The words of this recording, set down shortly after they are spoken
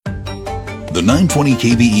The 920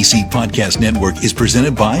 KVEC Podcast Network is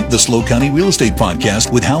presented by the SLO County Real Estate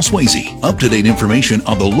Podcast with Hal Swayze. Up-to-date information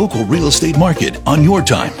on the local real estate market on your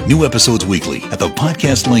time. New episodes weekly at the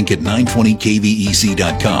podcast link at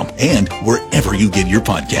 920kvec.com and wherever you get your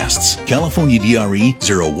podcasts. California DRE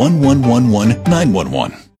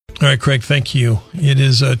 01111 All right, Craig, thank you. It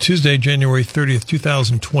is Tuesday, January 30th,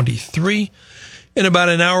 2023. In about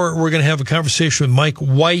an hour, we're going to have a conversation with Mike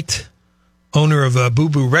White, owner of Boo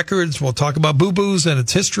Boo Records. We'll talk about Boo Boos and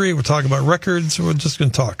its history. We'll talk about records. We're just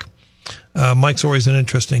going to talk. Mike's always an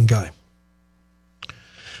interesting guy.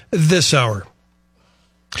 This hour,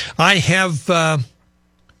 I have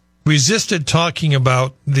resisted talking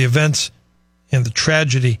about the events and the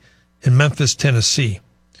tragedy in Memphis, Tennessee,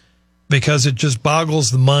 because it just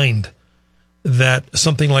boggles the mind that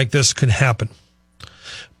something like this could happen.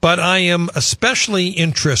 But I am especially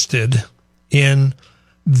interested in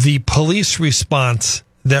the police response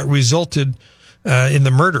that resulted in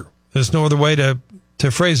the murder. There's no other way to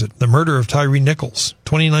phrase it. The murder of Tyre Nichols,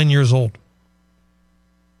 29 years old.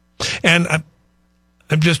 And I'm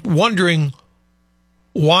just wondering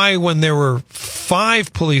why, when there were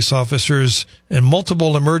 5 police officers and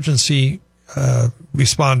multiple emergency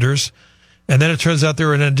responders, and then it turns out there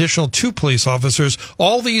were an additional 2 police officers,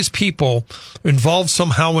 all these people involved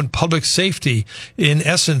somehow in public safety. In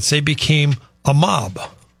essence, they became a mob.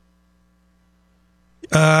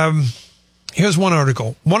 Here's one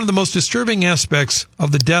article. One of the most disturbing aspects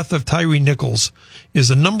of the death of Tyre Nichols is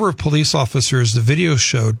the number of police officers the video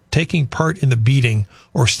showed taking part in the beating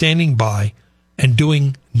or standing by and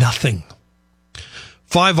doing nothing.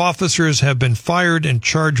 5 officers have been fired and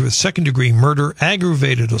charged with second-degree murder,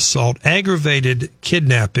 aggravated assault, aggravated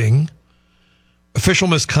kidnapping, official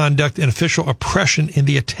misconduct, and official oppression in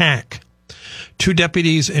the attack. 2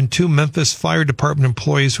 deputies and 2 Memphis Fire Department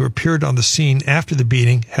employees who appeared on the scene after the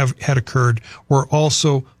beating had occurred were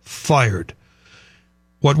also fired.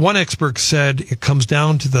 What one expert said, it comes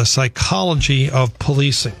down to the psychology of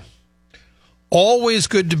policing. Always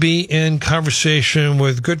good to be in conversation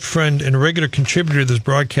with good friend and regular contributor to this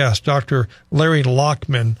broadcast, Dr. Larry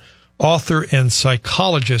Lockman, author and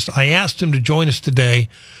psychologist. I asked him to join us today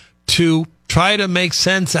to try to make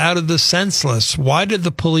sense out of the senseless. Why did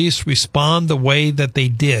the police respond the way that they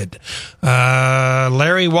did?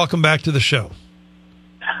 Larry, welcome back to the show.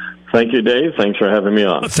 Thank you, Dave. Thanks for having me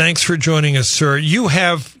on. Thanks for joining us, sir. You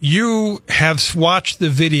have watched the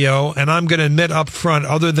video, and I'm going to admit up front,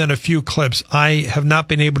 other than a few clips, I have not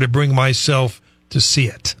been able to bring myself to see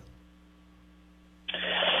it.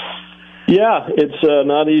 Yeah, it's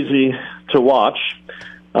not easy to watch.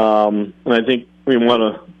 And I think we want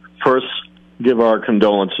to first give our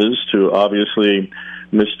condolences to, obviously,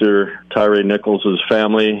 Mr. Tyre Nichols'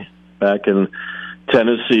 family back in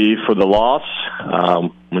Tennessee for the loss.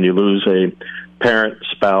 When you lose a parent,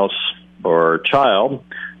 spouse, or child,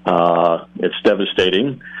 it's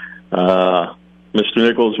devastating. Mr.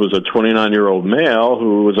 Nichols was a 29-year-old male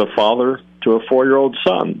who was a father to a 4-year-old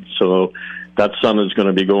son. So that son is going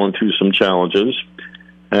to be going through some challenges.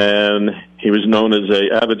 And he was known as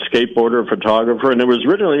an avid skateboarder, photographer, and it was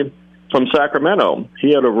originally from Sacramento.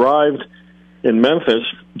 He had arrived in Memphis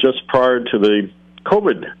just prior to the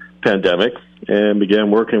COVID pandemic and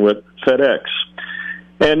began working with FedEx.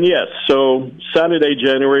 And yes, so Saturday,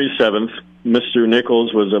 January 7th, Mr.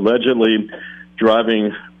 Nichols was allegedly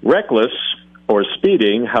driving reckless or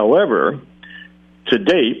speeding. However, to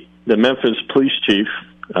date, the Memphis police chief,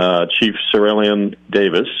 Chief Cerellian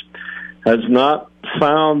Davis, has not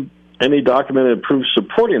found any documented proof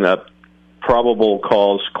supporting that probable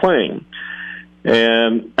cause claim.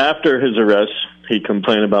 And after his arrest, he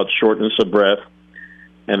complained about shortness of breath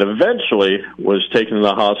and eventually was taken to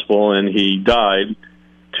the hospital, and he died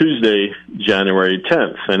Tuesday, January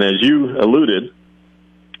 10th. And as you alluded,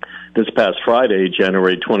 this past Friday,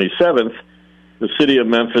 January 27th, the city of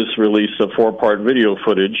Memphis released a 4-part video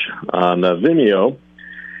footage on Vimeo,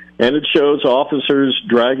 and it shows officers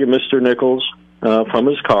dragging Mr. Nichols from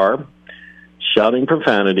his car, shouting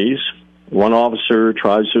profanities. One officer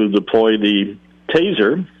tries to deploy the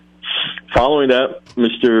taser. Following that,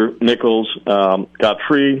 Mr. Nichols got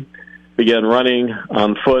free, began running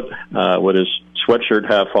on foot with his sweatshirt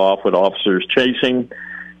half off, with officers chasing.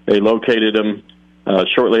 They located him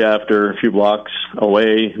shortly after, a few blocks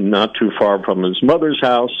away, not too far from his mother's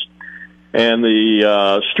house. And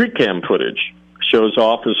the street cam footage shows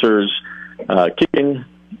officers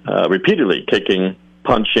repeatedly kicking,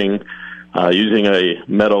 punching, using a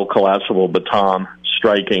metal collapsible baton,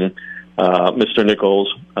 striking Mr.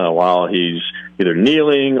 Nichols while he's either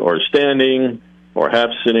kneeling or standing or half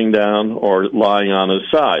sitting down or lying on his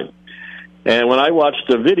side. And when I watched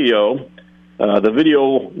the video, The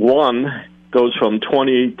video one goes from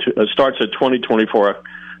 20 to starts at 24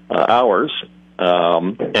 hours,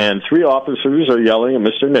 and three officers are yelling at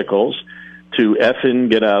Mr. Nichols to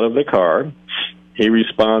effing get out of the car. He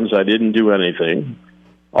responds, "I didn't do anything."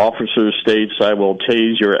 Officer states, "I will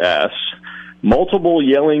tase your ass." Multiple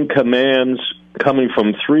yelling commands coming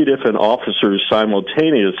from three different officers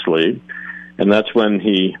simultaneously, and that's when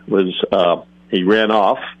he ran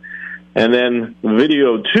off. And then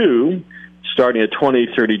video two, starting at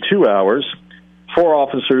 20:32 hours, four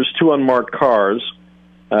officers, two unmarked cars,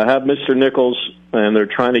 have Mr. Nichols, and they're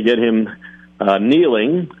trying to get him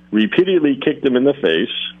kneeling, repeatedly kicked him in the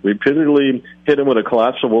face, repeatedly hit him with a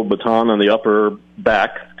collapsible baton on the upper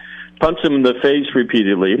back, punched him in the face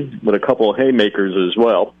repeatedly with a couple of haymakers as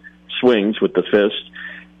well, swings with the fist,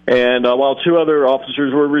 and while two other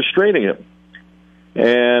officers were restraining him.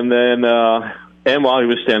 And then, and while he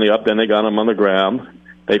was standing up, then they got him on the ground.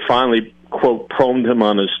 They finally, quote, proned him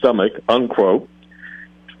on his stomach, unquote.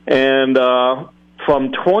 And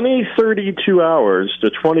from 20:32 hours to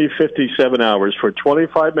 20:57 hours, for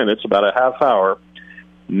 25 minutes, about a half hour,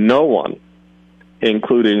 no one,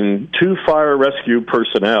 including two fire rescue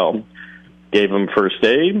personnel, gave him first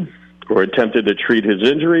aid or attempted to treat his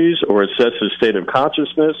injuries or assess his state of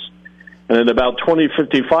consciousness. And at about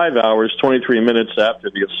 20:55 hours, 23 minutes after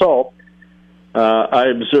the assault, I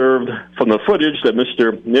observed from the footage that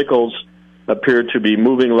Mr. Nichols appeared to be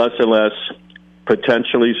moving less and less,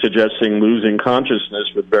 potentially suggesting losing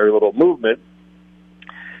consciousness with very little movement.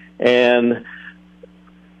 And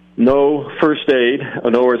no first aid,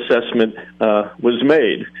 no assessment was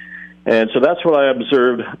made. And so that's what I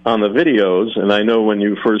observed on the videos. And I know when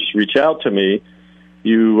you first reached out to me,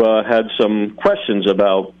 you had some questions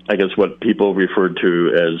about, I guess, what people referred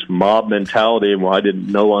to as mob mentality, and why didn't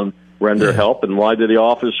no one render help, and why did the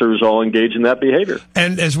officers all engage in that behavior?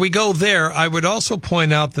 And as we go there, I would also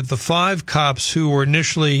point out that the five cops who were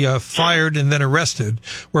initially fired and then arrested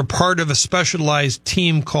were part of a specialized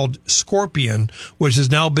team called Scorpion, which has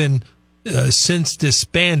now been since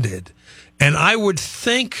disbanded. And I would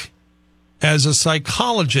think, as a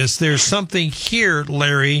psychologist, there's something here,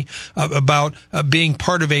 Larry, about being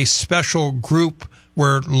part of a special group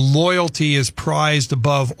where loyalty is prized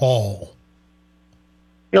above all.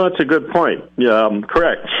 That's a good point.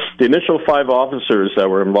 Correct. The initial five officers that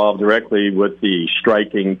were involved directly with the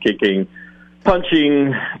striking, kicking,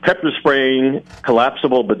 punching, pepper spraying,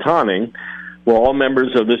 collapsible batoning were all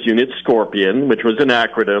members of this unit, Scorpion, which was an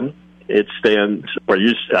acronym. It stands, or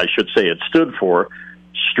I should say it stood for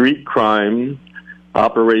Street Crime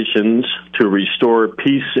Operations to Restore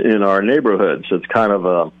Peace in Our Neighborhoods. It's kind of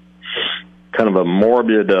a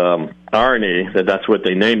morbid irony that that's what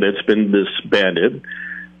they named it. It's been disbanded.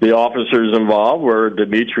 The officers involved were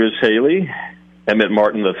Demetrius Haley, Emmett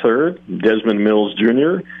Martin III, Desmond Mills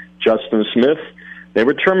Jr., Justin Smith. They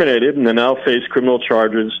were terminated and they now face criminal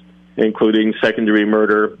charges, including second-degree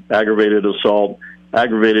murder, aggravated assault,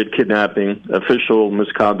 aggravated kidnapping, official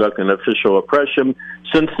misconduct, and official oppression.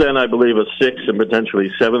 Since then, I believe a sixth and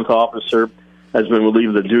potentially seventh officer has been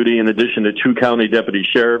relieved of duty, in addition to two county deputy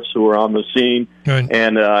sheriffs who were on the scene. Right.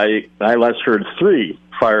 And I last heard three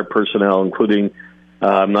fire personnel, including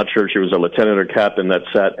I'm not sure if she was a lieutenant or captain, that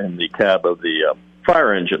sat in the cab of the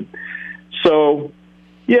fire engine. So,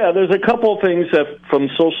 yeah, there's a couple of things that from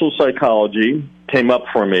social psychology came up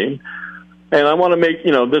for me. And I want to make,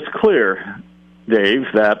 this clear, Dave,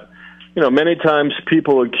 that, many times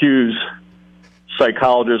people accuse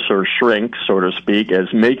psychologists or shrinks, so to speak,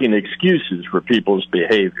 as making excuses for people's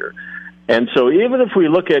behavior. And so even if we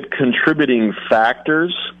look at contributing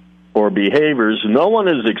factors or behaviors, no one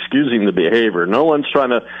is excusing the behavior. No one's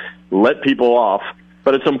trying to let people off.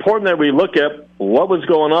 But it's important that we look at what was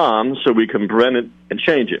going on so we can prevent it and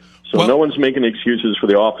change it. So no one's making excuses for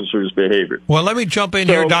the officer's behavior. Well, let me jump in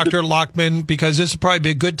here, Dr. Lockman, because this would probably be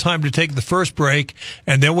a good time to take the first break,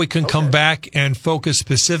 and then we can come back and focus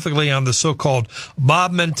specifically on the so-called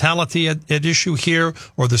mob mentality at issue here,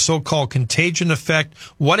 or the so-called contagion effect.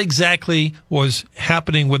 What exactly was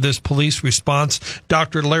happening with this police response?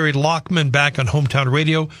 Dr. Larry Lockman back on Hometown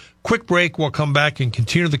Radio. Quick break. We'll come back and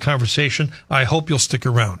continue the conversation. I hope you'll stick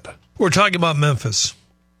around. We're talking about Memphis.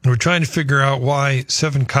 We're trying to figure out why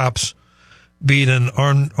 7 cops beat an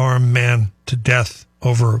unarmed man to death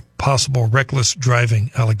over possible reckless driving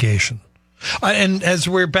allegation. And as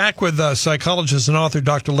we're back with psychologist and author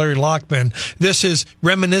Dr. Larry Lockman, this is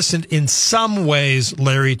reminiscent in some ways,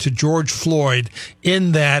 Larry, to George Floyd,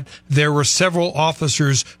 in that there were several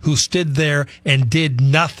officers who stood there and did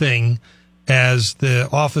nothing as the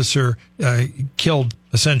officer killed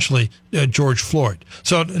essentially George Floyd.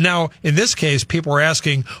 So now, in this case, people are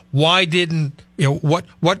asking, why didn't, what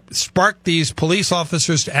sparked these police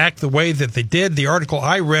officers to act the way that they did? The article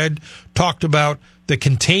I read talked about the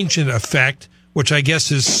contagion effect, which I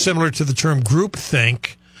guess is similar to the term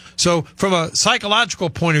groupthink. So from a psychological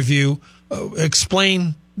point of view,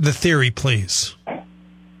 explain the theory, please.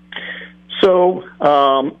 So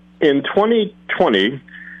in 2020,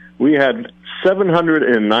 we had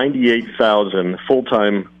 798,000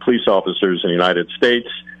 full-time police officers in the United States.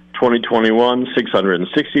 2021,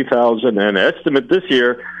 660,000. And estimate this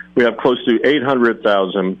year, we have close to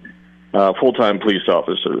 800,000 full-time police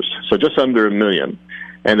officers. So just under 1 million.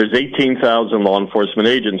 And there's 18,000 law enforcement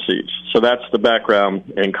agencies. So that's the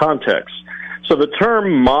background and context. So the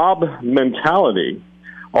term mob mentality,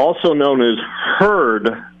 also known as herd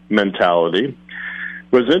mentality,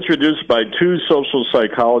 was introduced by two social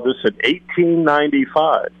psychologists in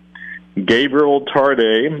 1895, Gabriel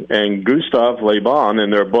Tarde and Gustave Le Bon,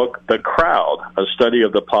 in their book, The Crowd, A Study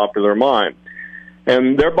of the Popular Mind.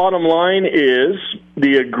 And their bottom line is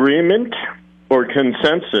the agreement or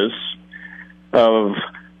consensus of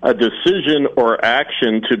a decision or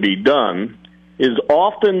action to be done is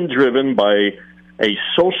often driven by a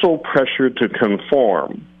social pressure to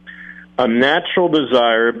conform, a natural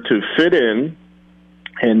desire to fit in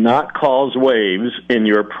and not cause waves in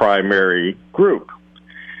your primary group.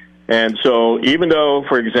 And so even though,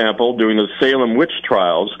 for example, during the Salem witch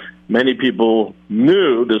trials, many people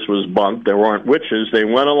knew this was bunk, there weren't witches, they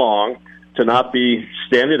went along to not be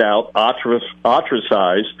standing out,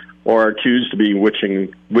 ostracized, or accused to be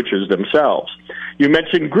witches themselves. You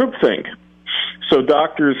mentioned groupthink. So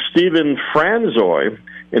Dr. Stephen Franzoy,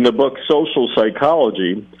 in the book Social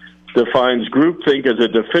Psychology, defines groupthink as a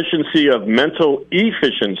deficiency of mental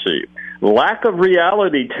efficiency, lack of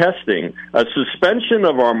reality testing, a suspension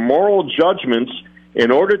of our moral judgments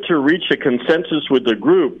in order to reach a consensus with the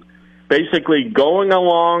group, basically going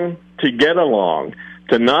along to get along,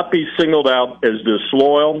 to not be singled out as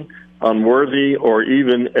disloyal, unworthy, or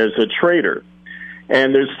even as a traitor.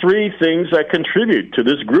 And there's three things that contribute to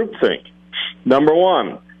this groupthink. Number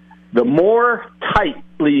one, the more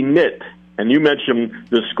tightly knit, and you mentioned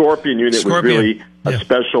the Scorpion unit was really a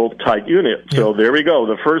special tight unit. So there we go,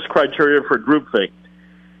 the first criteria for groupthink.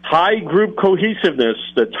 High group cohesiveness,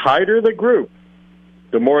 the tighter the group,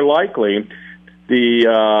 the more likely of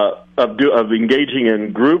engaging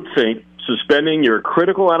in groupthink, suspending your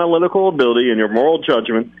critical analytical ability and your moral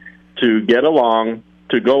judgment to get along,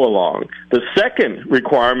 to go along. The second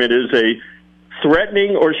requirement is a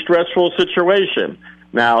threatening or stressful situation.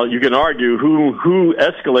 Now, you can argue who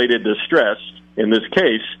escalated the stress in this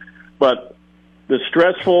case, but the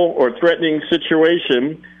stressful or threatening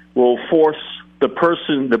situation will force the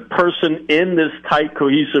person in this tight,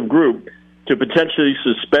 cohesive group to potentially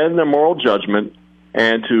suspend their moral judgment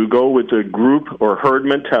and to go with the group or herd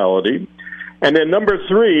mentality. And then number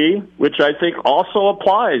three, which I think also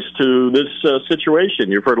applies to this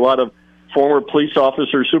situation, you've heard a lot of former police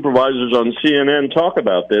officer supervisors on CNN talk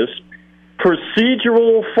about this,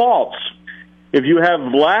 procedural faults. If you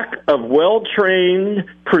have lack of well-trained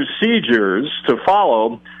procedures to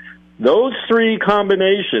follow, those three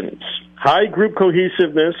combinations, high group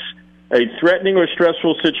cohesiveness, a threatening or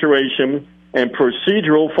stressful situation, and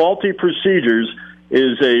procedural faulty procedures,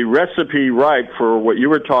 is a recipe ripe for what you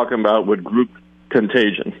were talking about with group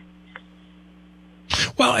contagion.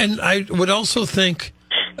 Well, and I would also think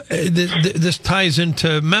this ties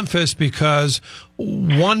into Memphis because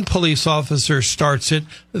one police officer starts it,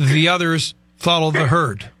 the others follow the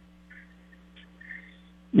herd.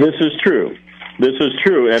 This is true. This is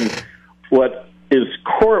true. And what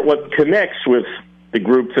connects with the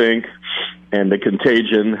groupthink and the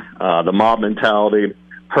contagion, the mob mentality,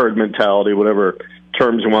 herd mentality, whatever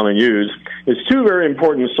terms you want to use, is two very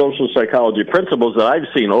important social psychology principles that I've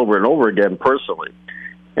seen over and over again personally.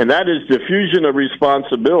 And that is diffusion of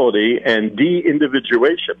responsibility and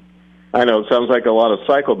de-individuation. I know it sounds like a lot of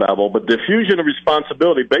psychobabble, but diffusion of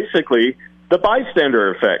responsibility, basically the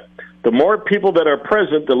bystander effect. The more people that are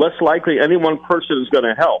present, the less likely any one person is going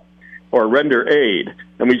to help or render aid.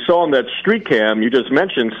 And we saw in that street cam, you just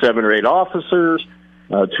mentioned 7 or 8 officers,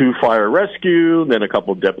 2 fire rescue, then a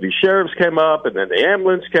couple of deputy sheriffs came up, and then the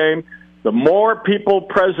ambulance came. The more people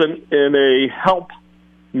present in a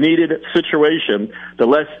help-needed situation, the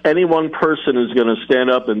less any one person is going to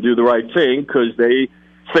stand up and do the right thing because they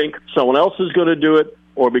think someone else is going to do it,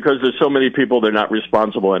 or because there's so many people, they're not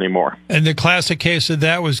responsible anymore. And the classic case of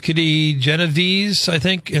that was Kitty Genovese, I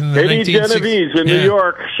think, in the Kitty Genovese in New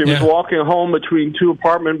York. She was walking home between 2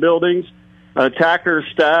 apartment buildings. An attacker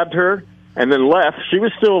stabbed her. and then left. She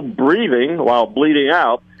was still breathing while bleeding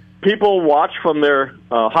out. People watched from their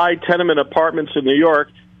high tenement apartments in New York,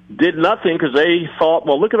 did nothing because they thought,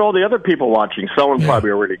 well, look at all the other people watching. Someone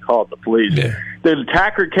probably already called the police. Yeah. The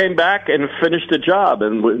attacker came back and finished the job,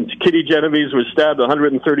 and Kitty Genovese was stabbed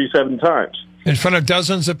 137 times. In front of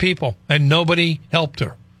dozens of people, and nobody helped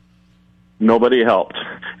her. Nobody helped.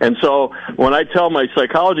 And so when I tell my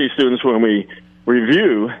psychology students when we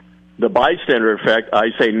review the bystander effect, I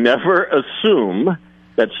say never assume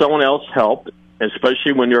that someone else helped,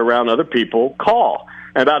 especially when you're around other people. Call.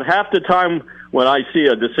 And about half the time when I see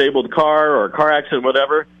a disabled car or a car accident,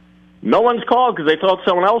 whatever, no one's called because they thought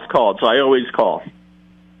someone else called, so I always call.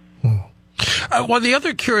 Well, the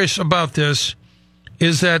other curious about this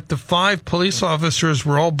is that the 5 police officers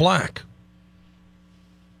were all black.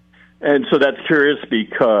 And so that's curious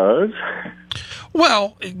because...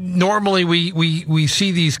 Well, normally we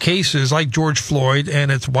see these cases like George Floyd,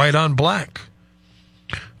 and it's white on black.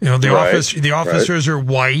 You know, the officers are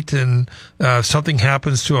white, and something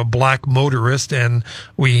happens to a black motorist, and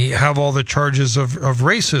we have all the charges of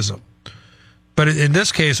racism. But in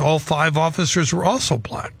this case, all 5 officers were also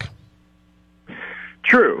black.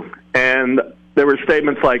 True. And there were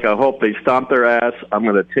statements like, I hope they stomp their ass, I'm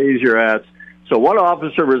going to tase your ass. So one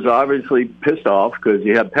officer was obviously pissed off because he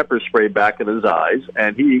had pepper spray back in his eyes,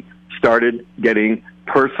 and he started getting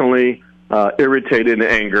personally irritated and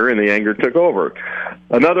anger, and the anger took over.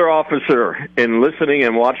 Another officer, in listening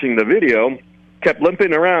and watching the video, kept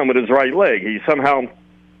limping around with his right leg. He somehow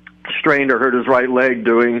strained or hurt his right leg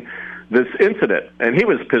doing this incident, and he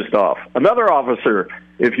was pissed off. Another officer,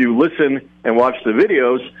 if you listen and watch the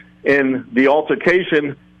videos, in the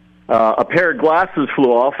altercation, a pair of glasses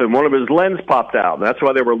flew off and one of his lens popped out. That's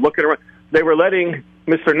why they were looking around. They were letting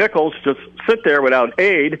Mr. Nichols just sit there without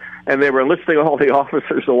aid, and they were enlisting all the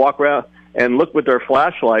officers to walk around and look with their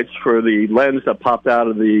flashlights for the lens that popped out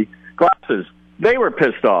of the glasses. They were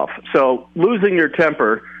pissed off. So losing your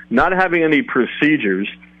temper, not having any procedures,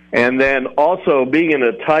 and then also being in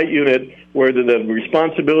a tight unit where the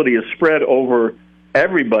responsibility is spread over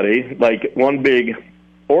everybody, like one big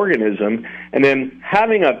organism, and then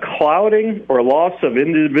having a clouding or loss of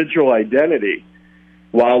individual identity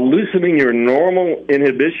while loosening your normal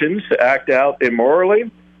inhibitions to act out immorally,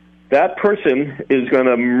 that person is going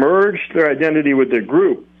to merge their identity with the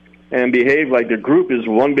group and behave like the group is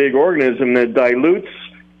one big organism that dilutes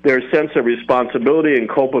their sense of responsibility and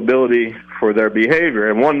culpability for their behavior.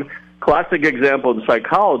 And one classic example in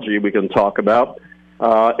psychology we can talk about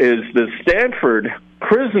is the Stanford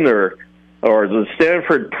prisoner or the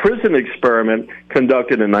Stanford prison experiment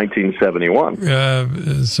conducted in 1971.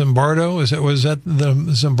 Zimbardo? Was that the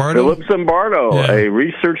Zimbardo? Philip Zimbardo, a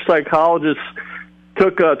research psychologist,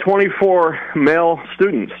 took 24 male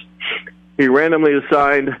students. He randomly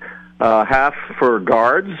assigned half for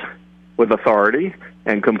guards with authority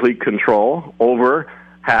and complete control over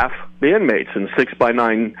half the inmates in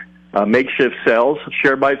 6x9 makeshift cells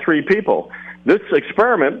shared by 3 people. This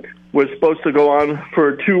experiment was supposed to go on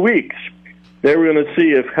for 2 weeks. They were going to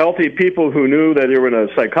see if healthy people who knew that they were in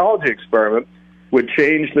a psychology experiment would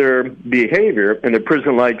change their behavior in a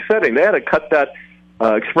prison-like setting. They had to cut that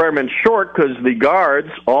experiment short because the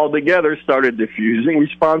guards all together started diffusing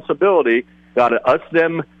responsibility, got an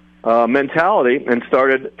us-them mentality, and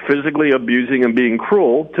started physically abusing and being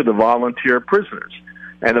cruel to the volunteer prisoners.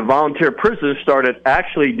 And the volunteer prisoners started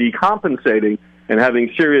actually decompensating and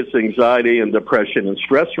having serious anxiety and depression and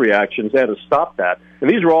stress reactions. They had to stop that. And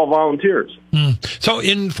these were all volunteers. So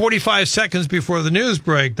in 45 seconds before the news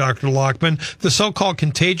break, Dr. Lockman, the so-called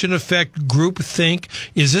contagion effect, groupthink,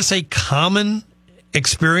 is this a common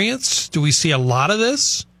experience? Do we see a lot of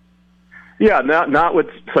this? Yeah, not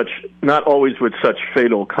always with such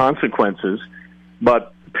fatal consequences,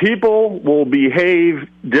 but people will behave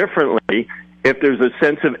differently if there's a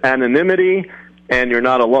sense of anonymity and you're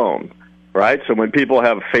not alone. Right? So when people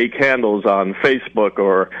have fake handles on Facebook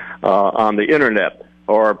or on the internet,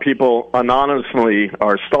 or people anonymously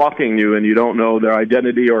are stalking you and you don't know their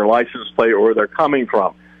identity or license plate or where they're coming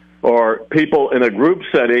from, or people in a group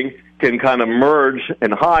setting can kind of merge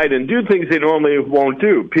and hide and do things they normally won't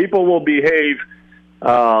do. People will behave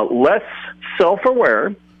less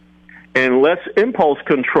self-aware and less impulse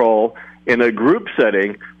control in a group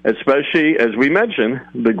setting, especially, as we mentioned,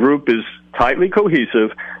 the group is tightly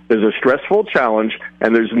cohesive, there's a stressful challenge,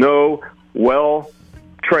 and there's no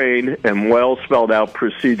well-trained and well-spelled-out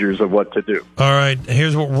procedures of what to do. All right,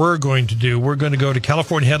 here's what we're going to do. We're going to go to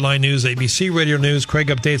California Headline News, ABC Radio News. Craig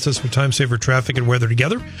updates us with time saver traffic and weather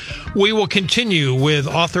together. We will continue with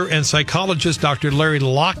author and psychologist Dr. Larry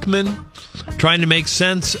Lockman trying to make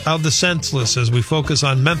sense of the senseless as we focus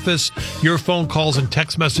on Memphis. Your phone calls and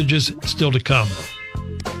text messages still to come.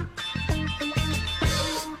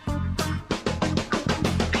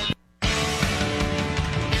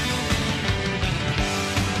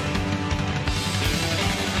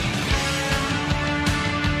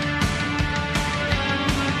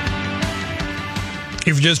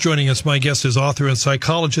 If you're just joining us, my guest is author and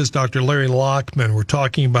psychologist Dr. Larry Lockman. We're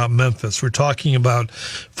talking about Memphis. We're talking about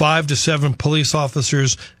 5 to 7 police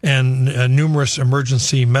officers and numerous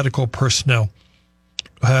emergency medical personnel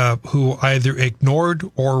who either ignored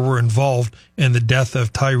or were involved in the death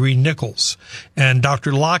of Tyre Nichols. And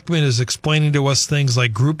Dr. Lockman is explaining to us things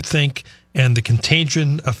like groupthink and the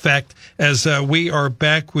contagion effect. As we are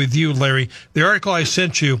back with you, Larry, the article I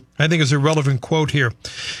sent you, I think, is a relevant quote here.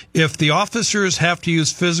 If the officers have to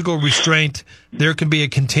use physical restraint, there can be a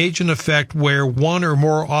contagion effect where one or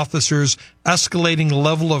more officers' escalating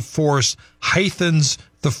level of force heightens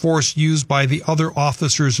the force used by the other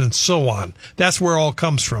officers and so on. That's where it all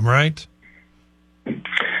comes from, right?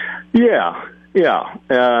 Yeah.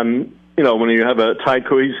 When you have a tight,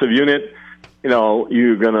 cohesive unit,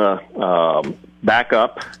 you're going to back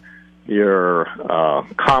up your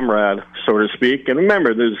comrade, so to speak. And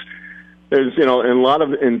remember, there's in a lot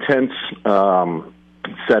of intense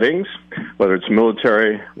settings, whether it's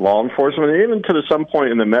military, law enforcement, and even to some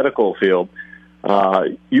point in the medical field,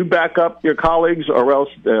 you back up your colleagues, or else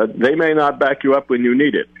they may not back you up when you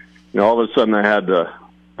need it. All of a sudden, I had the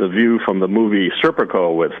view from the movie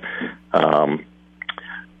Serpico with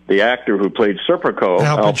the actor who played Serpico,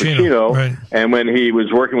 Al Pacino, right. And when he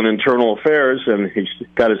was working with internal affairs and he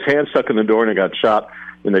got his hand stuck in the door and he got shot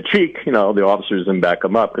in the cheek, the officers didn't back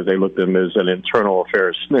him up because they looked at him as an internal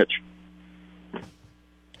affairs snitch.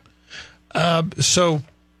 So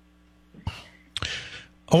I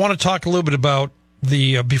want to talk a little bit about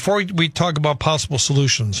before we talk about possible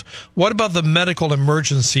solutions, what about the medical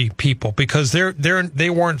emergency people? Because they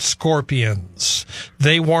weren't scorpions.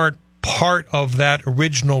 They weren't part of that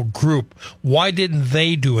original group. Why didn't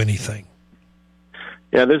they do anything?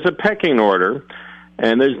 Yeah, there's a pecking order,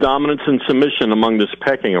 and there's dominance and submission among this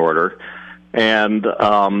pecking order. And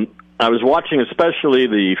I was watching especially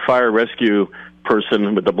the fire rescue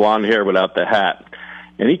person with the blonde hair without the hat.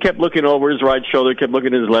 And he kept looking over his right shoulder, kept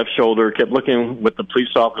looking at his left shoulder, kept looking what the police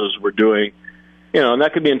officers were doing. And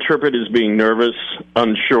that could be interpreted as being nervous,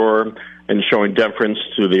 unsure, and showing deference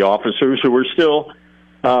to the officers who were still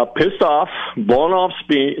pissed off, blowing off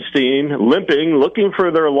steam, limping, looking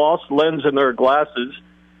for their lost lens in their glasses.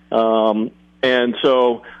 And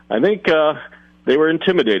so I think they were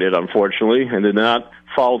intimidated, unfortunately, and did not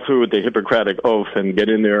follow through with the Hippocratic Oath and get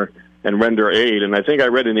in there and render aid. And I think I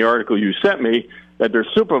read in the article you sent me that their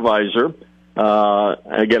supervisor,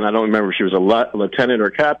 again, I don't remember if she was a lieutenant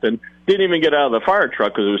or captain, didn't even get out of the fire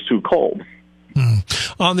truck because it was too cold.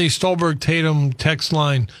 On the Stolberg-Tatum text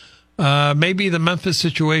line, maybe the Memphis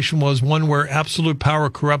situation was one where absolute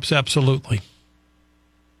power corrupts absolutely.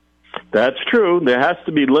 That's true. There has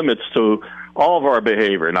to be limits to all of our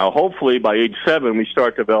behavior. Now, hopefully, by age 7, we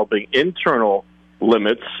start developing internal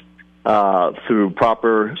limits through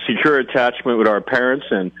proper secure attachment with our parents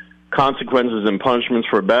and consequences and punishments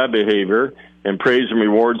for bad behavior and praise and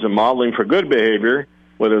rewards and modeling for good behavior.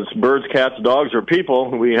 Whether it's birds, cats, dogs, or people,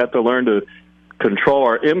 we have to learn to control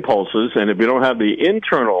our impulses. And if we don't have the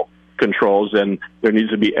internal controls, then there needs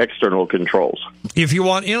to be external controls. If you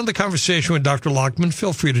want in on the conversation with Dr. Lockman,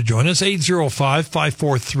 feel free to join us,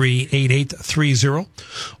 805-543-8830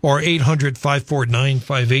 or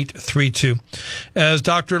 800-549-5832. As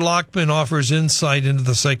Dr. Lockman offers insight into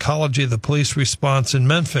the psychology of the police response in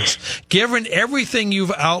Memphis, given everything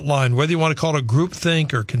you've outlined, whether you want to call it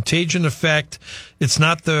groupthink or contagion effect, it's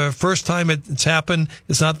not the first time it's happened.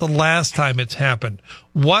 It's not the last time it's happened.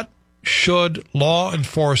 What should law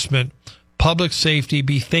enforcement, public safety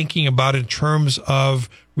be thinking about in terms of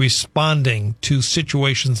responding to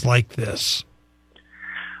situations like this?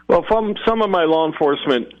 Well, from some of my law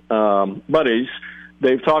enforcement buddies,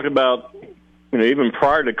 they've talked about, even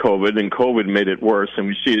prior to COVID, and COVID made it worse, and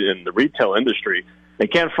we see it in the retail industry, they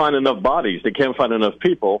can't find enough bodies. They can't find enough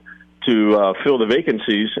people to fill the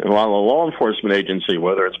vacancies in a law enforcement agency,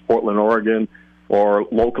 whether it's Portland, Oregon, or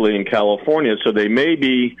locally in California. So they may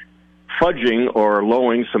be fudging or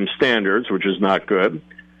lowering some standards, which is not good.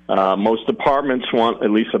 Most departments want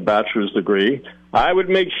at least a bachelor's degree. I would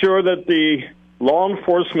make sure that the law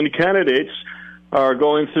enforcement candidates are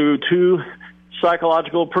going through 2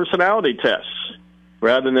 psychological personality tests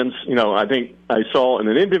rather than, I think I saw in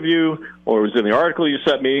an interview or it was in the article you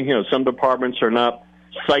sent me, some departments are not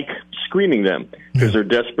psych screening them because they're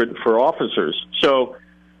desperate for officers. So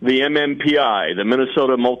the MMPI, the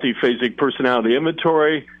Minnesota Multiphasic Personality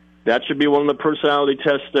Inventory. That should be one of the personality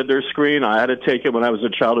tests that they're screened. I had to take it when I was a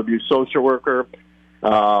child abuse social worker.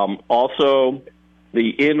 Also,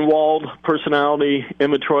 the Inwald Personality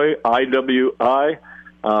Inventory, IWI,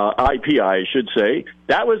 IPI, I should say.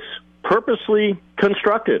 That was purposely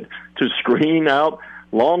constructed to screen out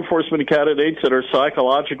law enforcement candidates that are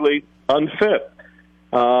psychologically unfit.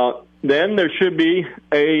 Then there should be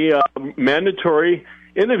a mandatory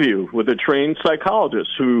interview with a trained psychologist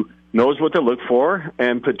who knows what to look for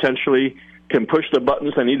and potentially can push the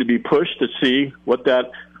buttons that need to be pushed to see what that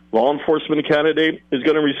law enforcement candidate is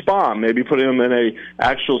going to respond, maybe putting them in a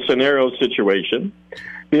actual scenario situation.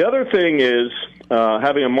 The other thing is,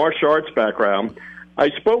 having a martial arts background, I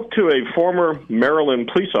spoke to a former Maryland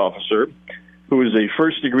police officer who is a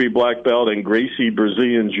first-degree black belt in Gracie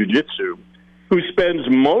Brazilian Jiu-Jitsu, who spends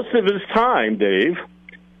most of his time, Dave,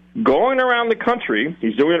 going around the country,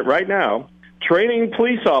 he's doing it right now, training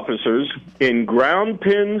police officers in ground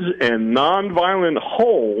pins and nonviolent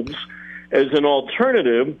holds as an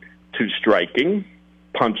alternative to striking,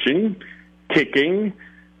 punching, kicking,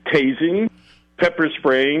 tasing, pepper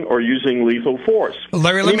spraying, or using lethal force.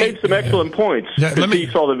 Larry, he made some excellent points. He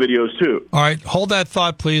saw the videos, too. All right, hold that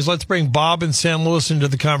thought, please. Let's bring Bob in San Luis into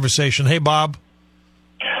the conversation. Hey, Bob.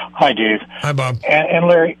 Hi, Dave. Hi, Bob. And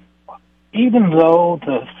Larry, even though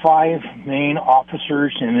the 5 main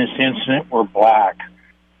officers in this incident were black,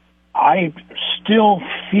 I still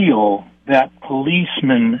feel that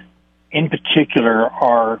policemen in particular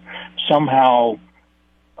are somehow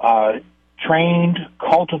trained,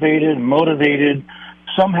 cultivated, motivated.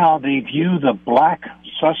 Somehow they view the black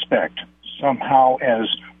suspect somehow as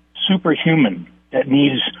superhuman that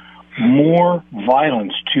needs more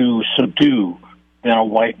violence to subdue than a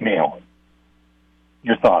white male.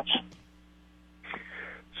 Your thoughts?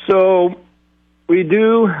 So we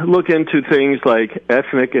do look into things like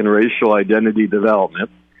ethnic and racial identity development.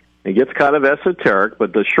 It gets kind of esoteric,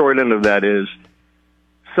 but the short end of that is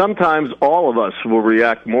sometimes all of us will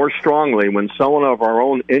react more strongly when someone of our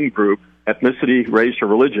own in-group, ethnicity, race, or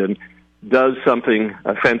religion, does something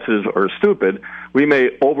offensive or stupid. We may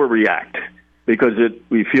overreact because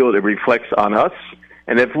we feel it reflects on us.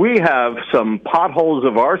 And if we have some potholes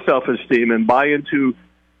of our self-esteem and buy into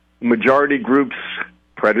majority groups'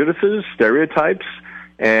 prejudices, stereotypes,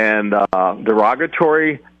 and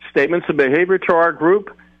derogatory statements of behavior to our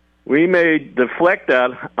group, we may deflect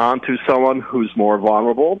that onto someone who's more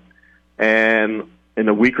vulnerable and in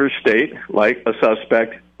a weaker state, like a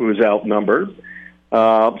suspect who is outnumbered.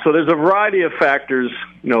 So there's a variety of factors,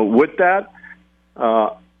 with that.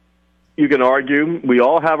 You can argue we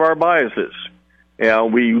all have our biases.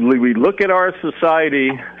 We look at our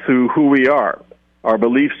society through who we are, our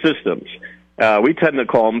belief systems. We tend to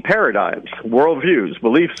call them paradigms, worldviews,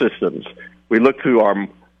 belief systems. We look through our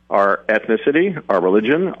ethnicity, our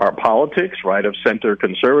religion, our politics, right of center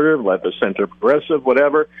conservative, left of center progressive,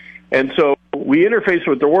 whatever. And so we interface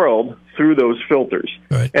with the world through those filters.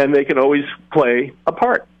 Right. And they can always play a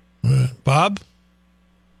part. Bob?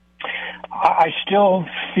 I still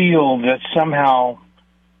feel that somehow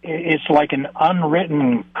it's like an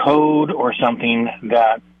unwritten code or something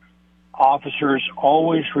that officers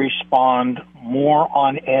always respond more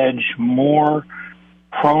on edge, more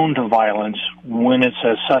prone to violence when it's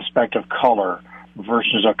a suspect of color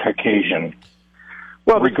versus a Caucasian.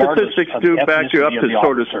 Well, the statistics do back you up to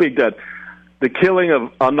sort of speak that the killing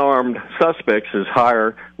of unarmed suspects is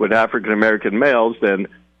higher with African-American males than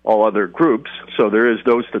all other groups. So there is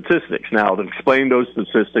those statistics. Now, to explain those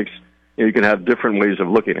statistics, you can have different ways of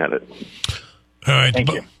looking at it. All right,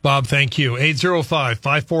 thank you. Bob, thank you.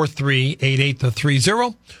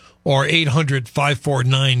 805-543-8830 or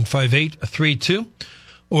 800-549-5832.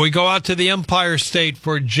 We go out to the Empire State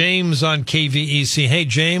for James on KVEC. Hey,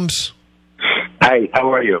 James. Hi,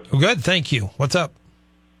 how are you? Good, thank you. What's up?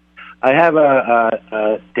 I have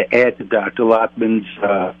to add to Dr. Lockman's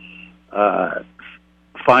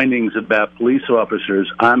findings about police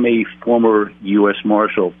officers. I'm a former U.S.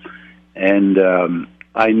 Marshal, and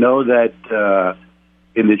I know that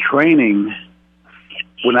in the training,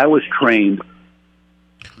 when I was trained,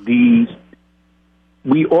 we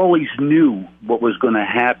always knew what was going to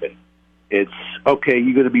happen. It's, okay,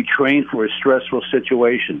 you're going to be trained for a stressful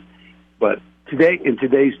situation. But in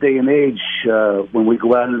today's day and age, when we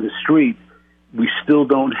go out into the street, we still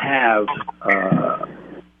don't have,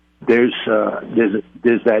 there's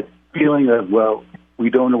that feeling of, well, we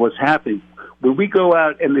don't know what's happening. When we go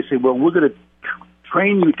out and they say, well, we're going to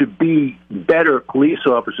train you to be better police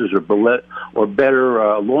officers or better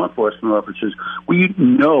law enforcement officers, we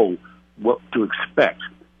know what to expect.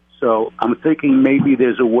 So I'm thinking maybe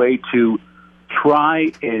there's a way to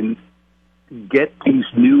try and get these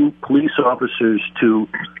new police officers to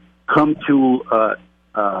come to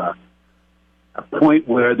a point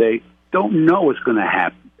where they don't know what's going to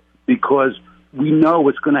happen, because we know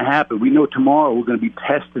what's going to happen. We know tomorrow we're going to be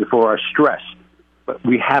tested for our stress, but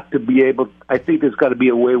we have to be able, I think there's got to be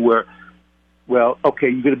a way where, well, okay,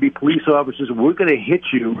 you're going to be police officers, we're going to hit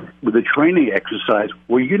you with a training exercise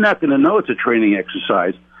where you're not going to know it's a training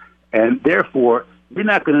exercise, and therefore you're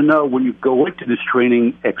not going to know when you go into this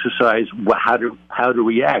training exercise how to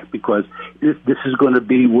react, because this is going to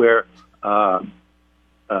be where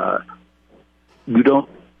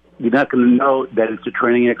you're not going to know that it's a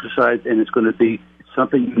training exercise, and it's going to be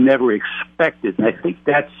something you never expected. And I think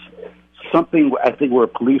that's something where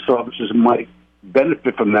police officers might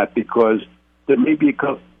benefit from that, because there may be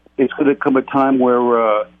it's going to come a time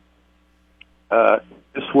where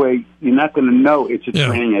this way you're not going to know it's a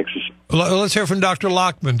training exercise. Let's hear from Dr.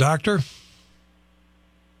 Lockman. Doctor?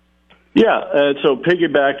 Yeah, so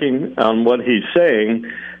piggybacking on what he's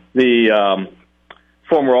saying, the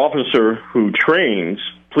former officer who trains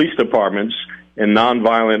police departments in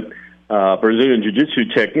nonviolent Brazilian Jiu-Jitsu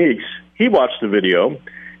techniques, he watched the video,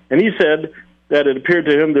 and he said that it appeared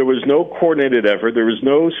to him there was no coordinated effort, there was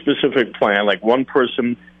no specific plan, like one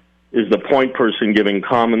person is the point person giving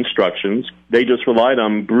calm instructions. They just relied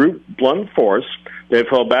on brute, blunt force. They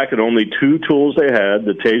fell back at only two tools they had,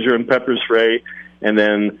 the taser and pepper spray, and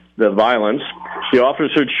then the violence. The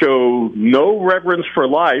officers showed no reverence for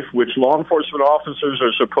life, which law enforcement officers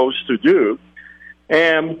are supposed to do.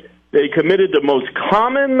 And they committed the most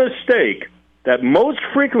common mistake that most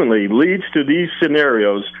frequently leads to these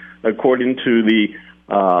scenarios, according to the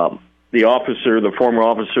officer, the former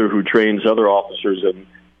officer who trains other officers in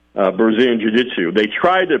Brazilian Jiu-Jitsu. They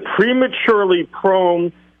tried to prematurely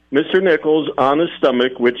prone Mr. Nichols on his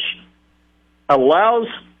stomach, which allows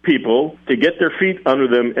people to get their feet under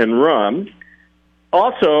them and run.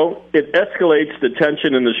 Also, it escalates the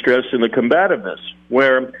tension and the stress and the combativeness,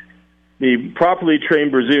 where the properly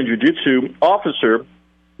trained Brazilian Jiu-Jitsu officer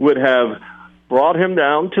would have brought him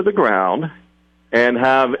down to the ground and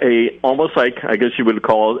have almost like, I guess you would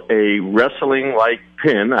call it a wrestling-like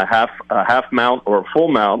pin, a half mount or a full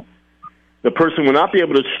mount. The person would not be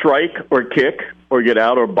able to strike or kick or get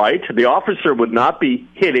out or bite. The officer would not be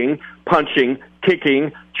hitting, punching,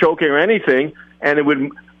 kicking, choking, or anything, and it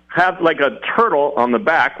would have like a turtle on the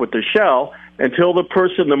back with the shell until the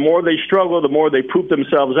person, the more they struggle, the more they poop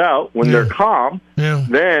themselves out. When they're calm,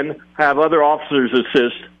 then have other officers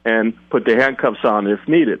assist and put the handcuffs on if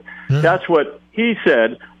needed. That's what he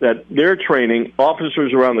said that they're training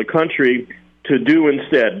officers around the country to do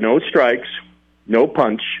instead. No strikes, no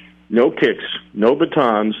punch, no kicks, no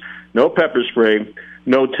batons, no pepper spray,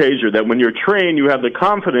 no taser. That when you're trained, you have the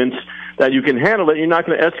confidence that you can handle it. You're not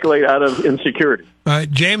going to escalate out of insecurity. All right,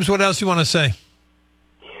 James, what else do you want to say?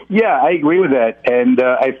 Yeah, I agree with that. And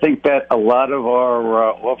I think that a lot of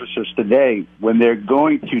our officers today, when they're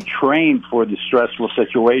going to train for the stressful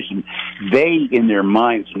situation, they, in their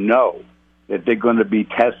minds, know that they're going to be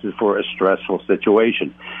tested for a stressful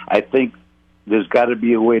situation. I think there's got to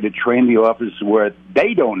be a way to train the officers where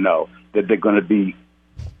they don't know that they're going to be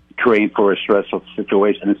trained for a stressful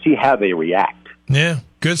situation and see how they react. Yeah,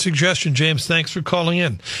 good suggestion, James. Thanks for calling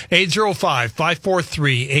in.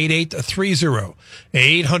 805-543-8830.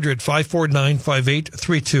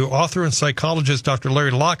 800-549-5832. Author and psychologist Dr.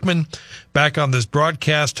 Larry Lockman back on this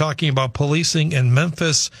broadcast talking about policing in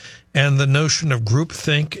Memphis and the notion of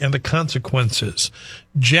groupthink and the consequences.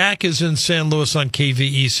 Jack is in San Luis on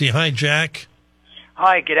KVEC. Hi, Jack.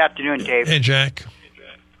 Hi, good afternoon, Dave. Hey, Jack.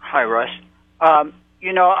 Hi, Russ. I was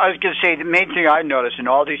going to say the main thing I noticed in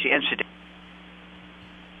all these incidents,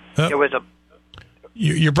 there was a...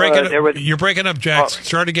 You're breaking up. You're breaking up, Jack.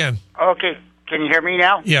 Start again. Okay. Can you hear me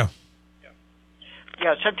now? Yeah.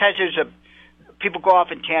 Yeah, sometimes people go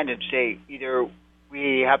off in tandem, say either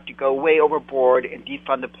we have to go way overboard and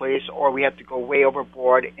defund the police, or we have to go way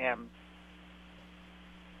overboard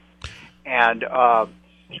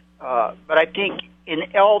but I think in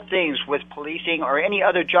all things with policing or any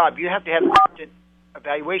other job, you have to have constant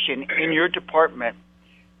evaluation in your department.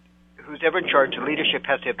 Who's ever in charge, the leadership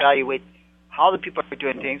has to evaluate how the people are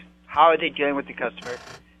doing things, how are they dealing with the customer,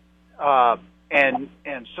 and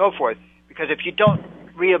so forth. Because if you don't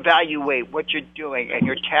reevaluate what you're doing and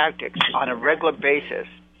your tactics on a regular basis,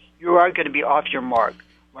 you are going to be off your mark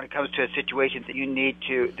when it comes to a situation that you need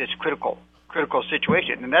to, this critical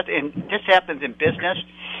situation. And this happens in business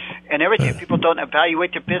and everything. People don't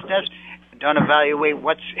evaluate their business, and don't evaluate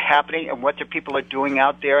what's happening and what the people are doing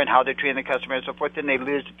out there and how they're treating the customer and so forth, then they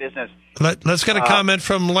lose the business. Let's get a comment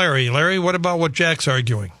from Larry. Larry, what about what Jack's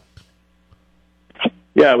arguing?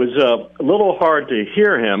 Yeah, it was a little hard to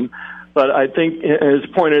hear him, but I think his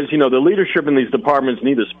point is, the leadership in these departments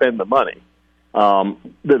need to spend the money.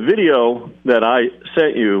 The video that I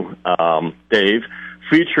sent you, Dave,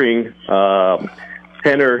 featuring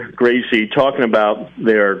Tanner Gracie talking about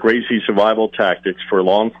their Gracie survival tactics for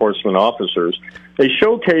law enforcement officers, they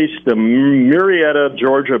showcased the Marietta,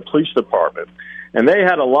 Georgia Police Department. And they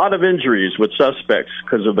had a lot of injuries with suspects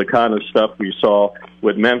because of the kind of stuff we saw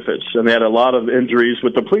with Memphis. And they had a lot of injuries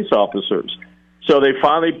with the police officers. So they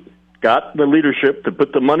finally got the leadership to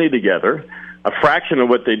put the money together, a fraction of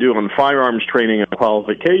what they do on firearms training and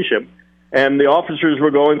qualification. And the officers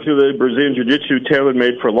were going through the Brazilian Jiu-Jitsu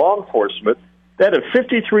tailor-made for law enforcement. They had a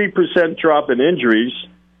 53% drop in injuries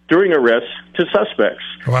during arrests to suspects.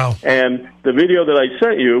 Wow. And the video that I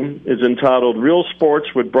sent you is entitled Real Sports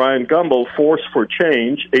with Brian Gumbel, Force for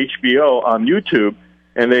Change, HBO, on YouTube,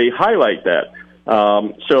 and they highlight that.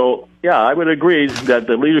 So, I would agree that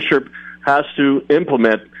the leadership has to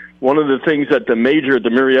implement. One of the things that the major at the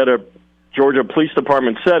Marietta, Georgia Police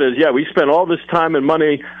Department said is, we spent all this time and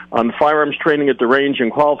money on firearms training at the range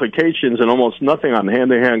and qualifications and almost nothing on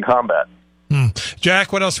hand-to-hand combat.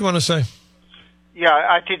 Jack, what else do you want to say? Yeah,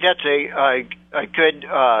 I think that's a good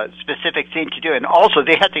specific thing to do. And also,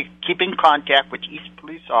 they have to keep in contact with each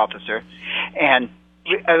police officer and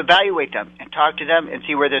evaluate them and talk to them and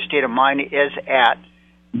see where their state of mind is at.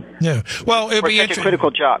 Yeah, well, it'd be such a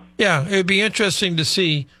critical job. Yeah, it'd be interesting to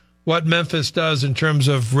see what Memphis does in terms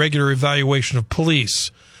of regular evaluation of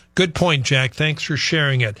police. Good point, Jack. Thanks for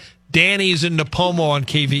sharing it. Danny's in Napomo on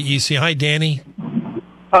KVEC. Hi, Danny.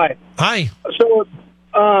 Hi. Hi. So,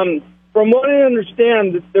 from what I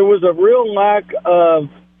understand, there was a real lack of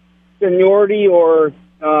seniority or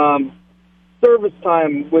service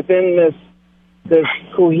time within this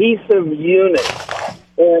cohesive unit.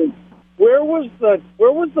 And where was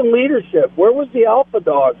the leadership? Where was the alpha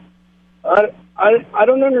dog? I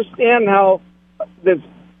don't understand how this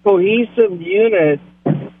cohesive unit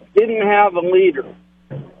didn't have a leader.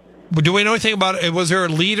 Do we know anything about it? Was there a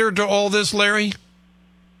leader to all this, Larry?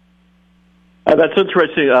 That's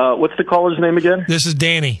interesting. What's the caller's name again? This is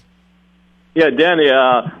Danny. Yeah, Danny.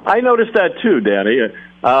 I noticed that too, Danny.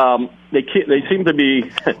 They seem to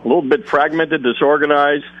be a little bit fragmented,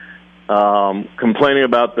 disorganized, complaining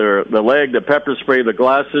about the leg, the pepper spray, the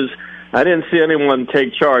glasses. I didn't see anyone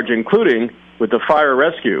take charge, including with the fire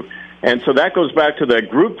rescue. And so that goes back to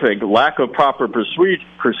that groupthink, lack of proper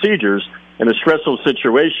procedures in a stressful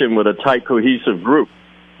situation with a tight, cohesive group.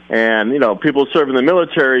 And, people serve in the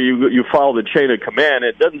military, you follow the chain of command.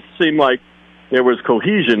 It doesn't seem like there was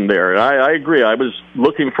cohesion there. I agree. I was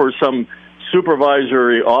looking for some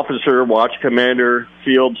supervisory officer, watch commander,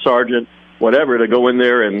 field sergeant, whatever, to go in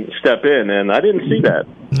there and step in, and I didn't see that.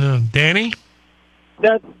 Danny?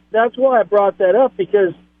 That's why I brought that up,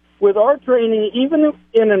 because with our training, even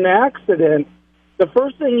in an accident, the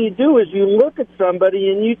first thing you do is you look at somebody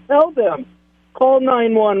and you tell them, call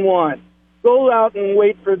 911. Go out and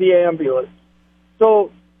wait for the ambulance.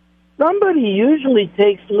 So somebody usually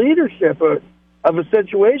takes leadership of a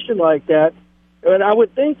situation like that, and I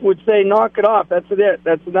would think would say, knock it off. That's it.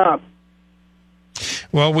 That's enough.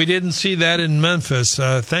 Well, we didn't see that in Memphis.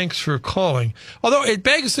 Thanks for calling. Although it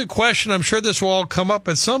begs the question, I'm sure this will all come up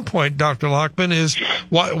at some point, Dr. Lockman, is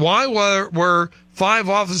why were 5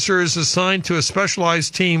 officers assigned to a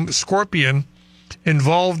specialized team, Scorpion,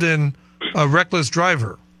 involved in a reckless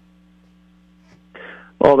driver?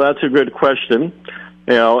 Well, that's a good question.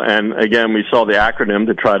 And again, we saw the acronym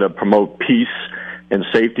to try to promote peace and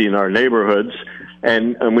safety in our neighborhoods.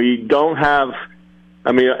 And we don't have,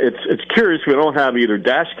 it's curious, we don't have either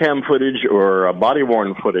dash cam footage or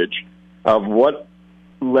body-worn footage of what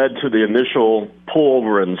led to the initial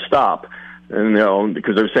pull-over and stop. And,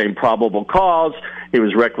 because they're saying probable cause, he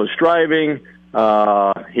was reckless driving,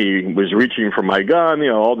 he was reaching for my gun,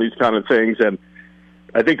 all these kind of things. And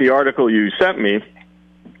I think the article you sent me,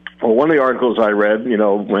 or one of the articles I read,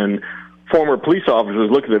 when former police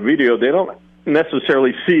officers look at the video, they don't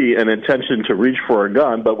necessarily see an intention to reach for a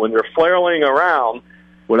gun, but when you're flailing around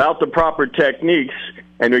without the proper techniques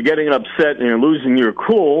and you're getting upset and you're losing your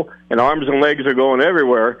cool and arms and legs are going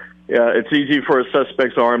everywhere, it's easy for a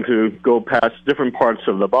suspect's arm to go past different parts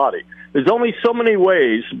of the body. There's only so many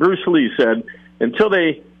ways, Bruce Lee said, until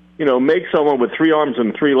they, make someone with 3 arms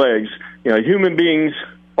and 3 legs, human beings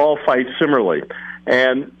all fight similarly.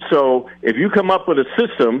 And so if you come up with a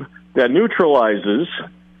system that neutralizes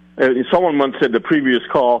someone once said the previous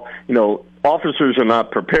call, officers are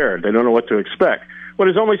not prepared. They don't know what to expect. Well,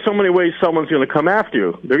 there's only so many ways someone's going to come after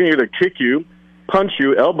you. They're going to either kick you, punch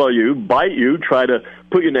you, elbow you, bite you, try to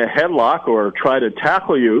put you in a headlock, or try to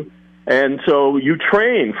tackle you. And so you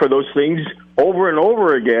train for those things over and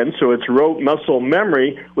over again, so it's rote muscle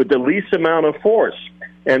memory with the least amount of force.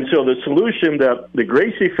 And so the solution that the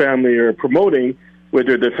Gracie family are promoting with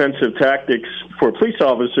their defensive tactics for police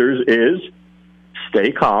officers is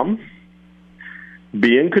stay calm,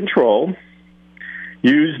 be in control,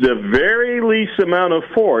 use the very least amount of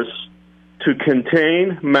force to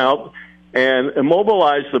contain, mount, and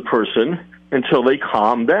immobilize the person until they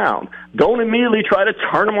calm down. Don't immediately try to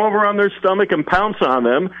turn them over on their stomach and pounce on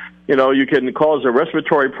them. You can cause a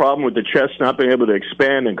respiratory problem with the chest not being able to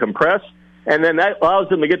expand and compress, and then that allows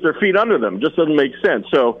them to get their feet under them. Just doesn't make sense.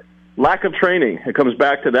 So lack of training, it comes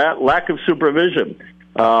back to that. Lack of supervision.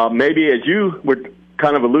 Maybe, as you were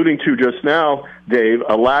kind of alluding to just now, Dave,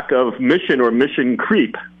 a lack of mission or mission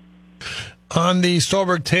creep. On the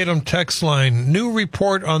Stolberg-Tatum text line, new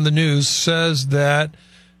report on the news says that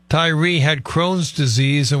Tyree had Crohn's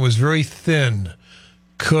disease and was very thin.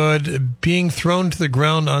 Could being thrown to the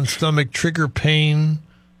ground on stomach trigger pain,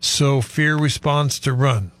 so fear response to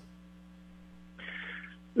run?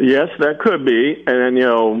 Yes, that could be.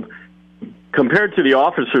 And, compared to the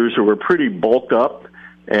officers who were pretty bulked up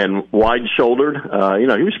and wide-shouldered,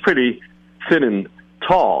 he was pretty thin and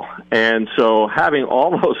tall. And so having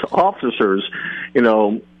all those officers,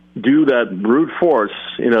 do that brute force,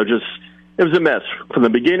 it was a mess from the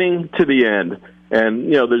beginning to the end.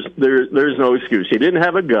 And, there's no excuse. He didn't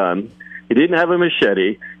have a gun. He didn't have a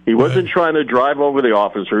machete. He wasn't trying to drive over the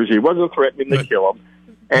officers. He wasn't threatening to kill them.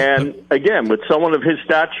 And, again, with someone of his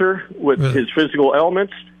stature, with his physical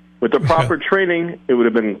elements, with the proper training, it would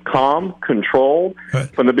have been calm, controlled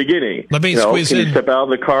from the beginning. Let me squeeze in. Can you step out of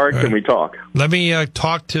the car? Can we talk? Let me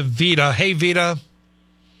talk to Vita. Hey, Vita.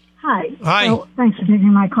 Hi. Hi. So, thanks for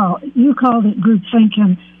taking my call. You called it group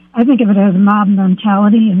thinking. I think of it as mob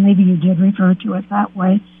mentality, and maybe you did refer to it that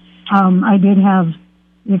way. I did have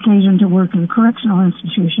the occasion to work in correctional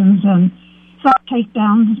institutions and saw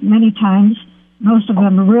takedowns many times. Most of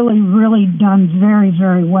them really, really done very,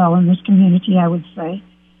 very well in this community, I would say.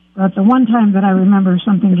 But the one time that I remember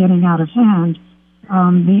something getting out of hand,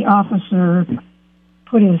 the officer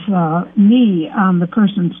put his knee on the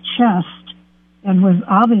person's chest and was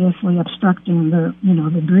obviously obstructing the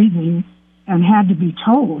breathing, and had to be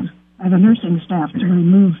told by the nursing staff to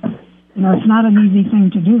remove. It's not an easy thing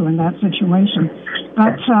to do in that situation.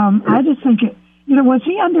 But I just think was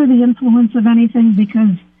he under the influence of anything?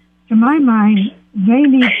 Because to my mind, they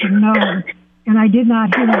need to know. And I did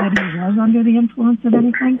not hear that he was under the influence of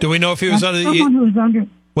anything. Do we know if he was under someone who was under?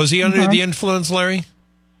 Was he under the influence, Larry?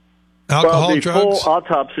 Alcohol, well, the drugs? full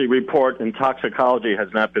autopsy report in toxicology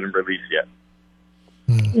has not been released yet.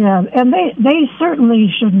 Yeah, and they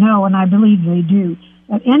certainly should know, and I believe they do,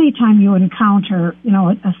 that any time you encounter,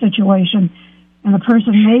 a situation and the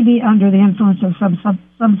person may be under the influence of some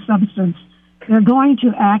substance, they're going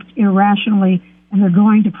to act irrationally, and they're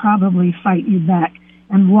going to probably fight you back.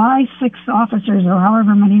 And why 6 officers, or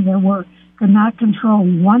however many there were, could not control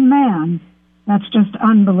one man, that's just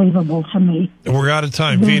unbelievable to me. We're out of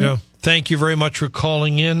time, Vita. Thank you very much for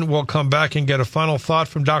calling in. We'll come back and get a final thought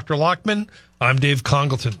from Dr. Lockman. I'm Dave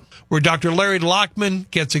Congleton, where Dr. Larry Lockman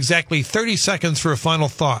gets exactly 30 seconds for a final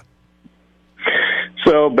thought.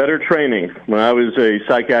 So, better training. When I was a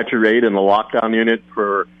psychiatric aide in the lockdown unit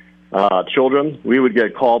for children, we would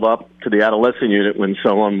get called up to the adolescent unit when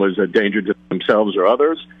someone was a danger to themselves or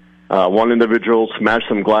others. One individual smashed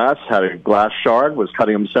some glass, had a glass shard, was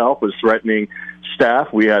cutting himself, was threatening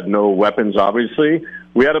staff. We had no weapons, obviously.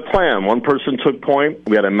 We had a plan. One person took point.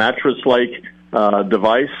 We had a mattress-like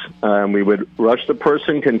device, and we would rush the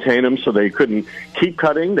person, contain them so they couldn't keep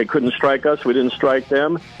cutting. They couldn't strike us. We didn't strike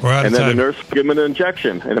them. And then the nurse would give them an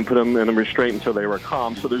injection and then put them in a restraint until they were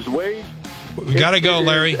calm. So there's ways. We got to go,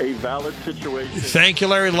 Larry. A valid situation. Thank you,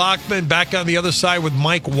 Larry Lockman. Back on the other side with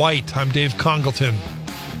Mike White. I'm Dave Congleton.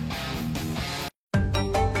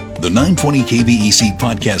 The 920 KVEC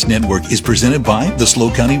Podcast Network is presented by the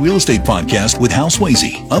SLO County Real Estate Podcast with Hal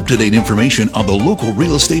Swayze. Up-to-date information on the local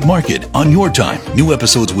real estate market on your time. New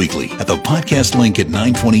episodes weekly at the podcast link at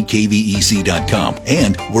 920kvec.com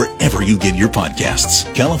and wherever you get your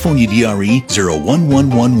podcasts. California DRE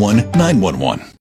 01111 911.